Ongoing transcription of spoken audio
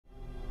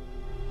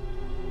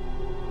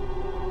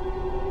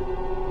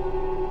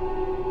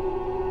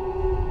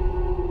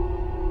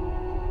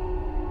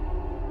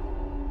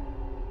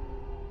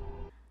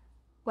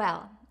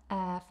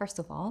first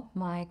of all,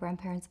 my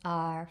grandparents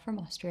are from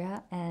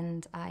Austria,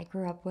 and I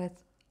grew up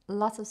with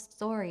lots of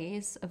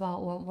stories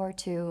about World War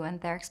II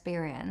and their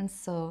experience.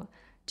 So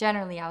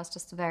generally, I was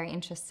just very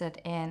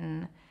interested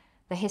in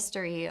the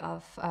history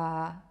of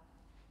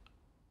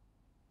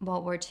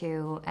World War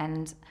II,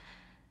 and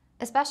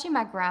especially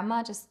my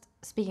grandma, just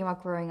speaking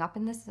about growing up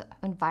in this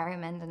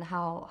environment and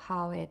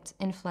how it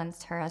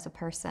influenced her as a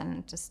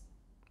person. Just,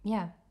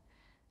 yeah,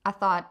 I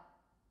thought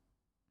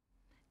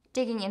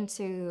digging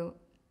into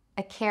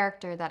a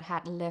character that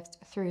had lived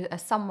through a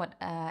somewhat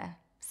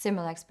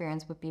similar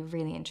experience would be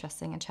really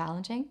interesting and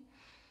challenging.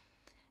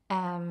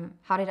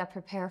 How did I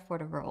prepare for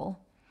the role?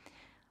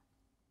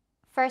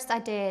 First, I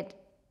did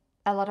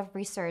a lot of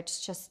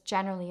research just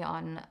generally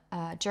on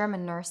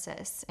German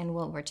nurses in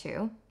World War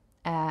II.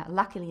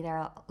 Luckily, there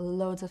are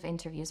loads of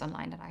interviews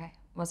online that I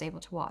was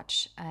able to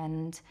watch,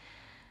 and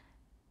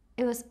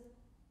it was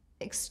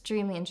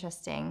extremely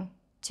interesting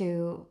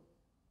to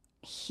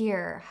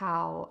hear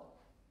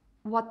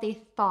what they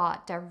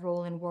thought their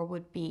role in war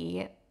would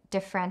be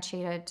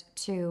differentiated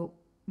to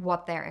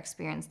what their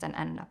experience then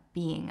ended up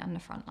being on the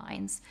front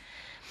lines.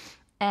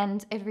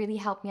 And it really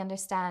helped me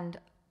understand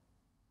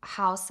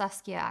how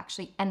Saskia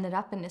actually ended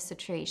up in this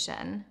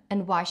situation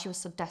and why she was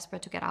so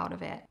desperate to get out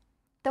of it.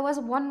 There was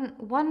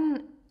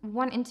one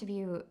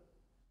interview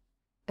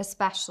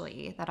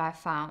especially that I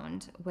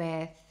found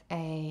with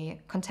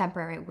a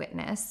contemporary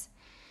witness,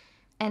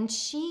 and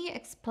she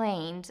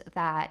explained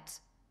that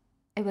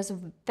it was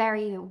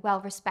very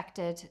well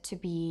respected to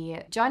be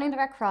joining the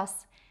Red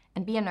Cross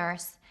and be a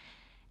nurse,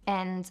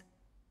 and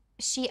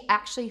she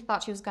actually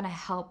thought she was going to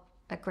help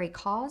a great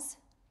cause.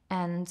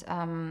 And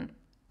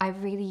I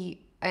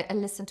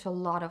listened to a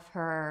lot of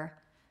her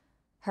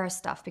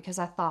stuff because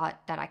I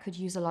thought that I could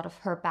use a lot of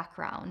her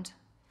background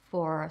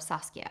for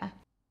Saskia.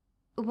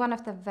 One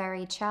of the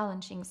very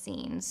challenging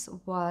scenes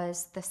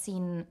was the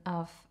scene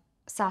of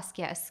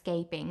Saskia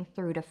escaping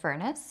through the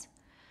furnace,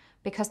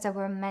 because there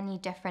were many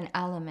different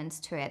elements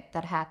to it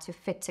that had to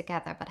fit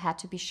together but had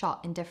to be shot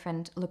in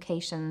different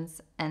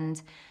locations.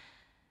 And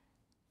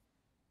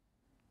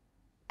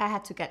I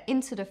had to get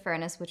into the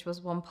furnace, which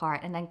was one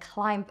part, and then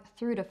climb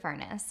through the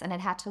furnace, and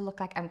it had to look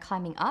like I'm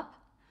climbing up.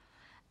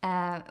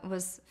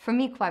 Was, for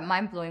me, quite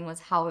mind-blowing was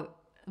how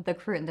the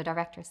crew and the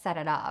director set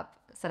it up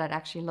so that it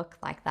actually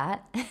looked like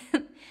that.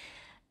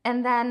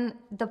 And then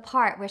the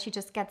part where she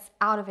just gets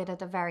out of it at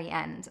the very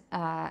end.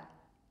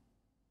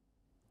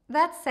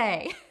 Let's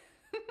say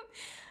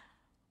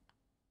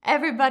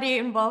everybody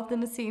involved in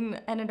the scene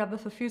ended up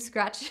with a few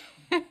scratches.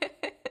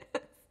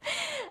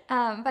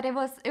 But it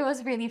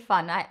was really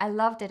fun. I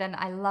loved it, and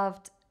I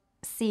loved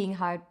seeing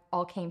how it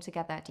all came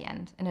together at the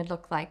end, and it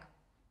looked like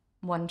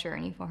one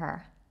journey for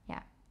her.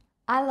 Yeah.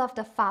 I love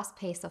the fast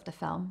pace of the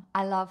film.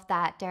 I love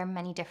that there are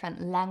many different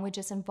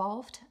languages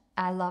involved.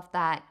 I love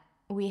that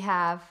we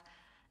have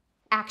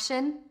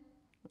action,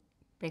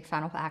 big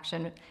fan of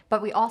action,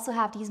 but we also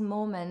have these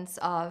moments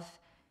of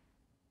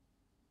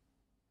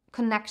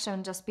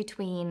connection just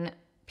between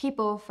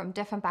people from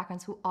different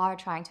backgrounds who are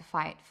trying to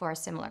fight for a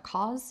similar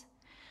cause.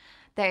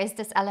 There is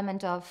this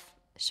element of,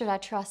 should I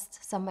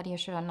trust somebody or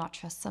should I not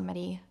trust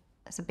somebody?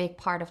 It's a big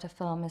part of the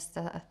film, is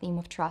the theme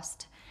of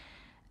trust.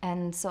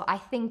 And so I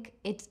think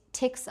it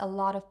ticks a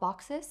lot of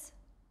boxes.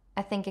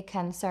 I think it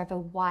can serve a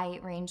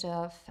wide range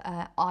of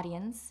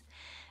audience.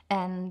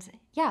 And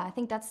yeah, I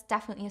think that's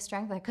definitely a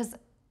strength, because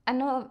I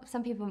know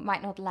some people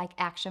might not like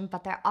action,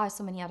 but there are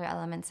so many other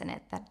elements in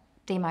it that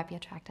they might be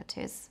attracted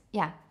to.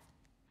 Yeah.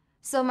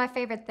 So my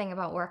favorite thing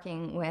about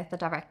working with the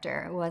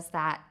director was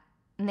that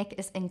Nick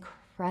is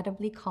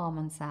incredibly calm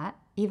on set,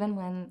 even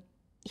when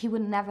he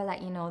would never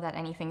let you know that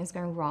anything is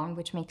going wrong,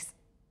 which makes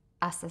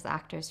us as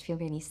actors feel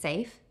really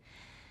safe.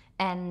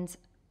 And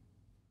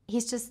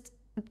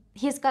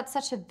he's got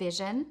such a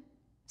vision.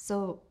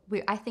 So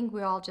I think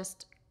we're all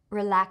just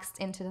relaxed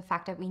into the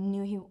fact that we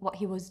knew what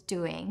he was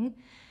doing,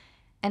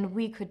 and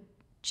we could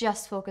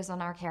just focus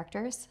on our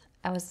characters.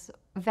 It was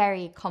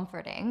very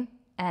comforting,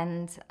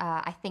 and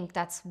I think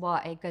that's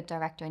what a good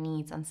director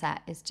needs on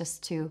set, is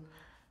just to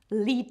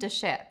lead the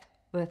ship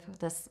with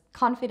this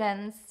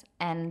confidence,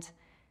 and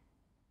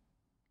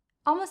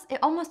it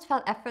almost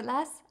felt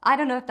effortless. I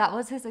don't know if that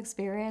was his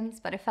experience,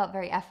 but it felt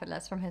very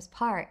effortless from his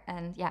part.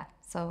 And yeah,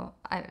 so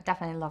I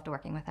definitely loved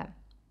working with him.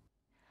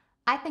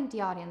 I think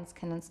the audience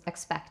can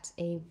expect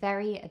a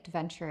very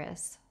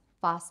adventurous,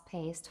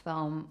 fast-paced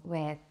film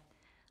with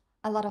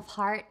a lot of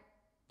heart,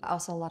 but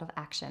also a lot of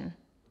action.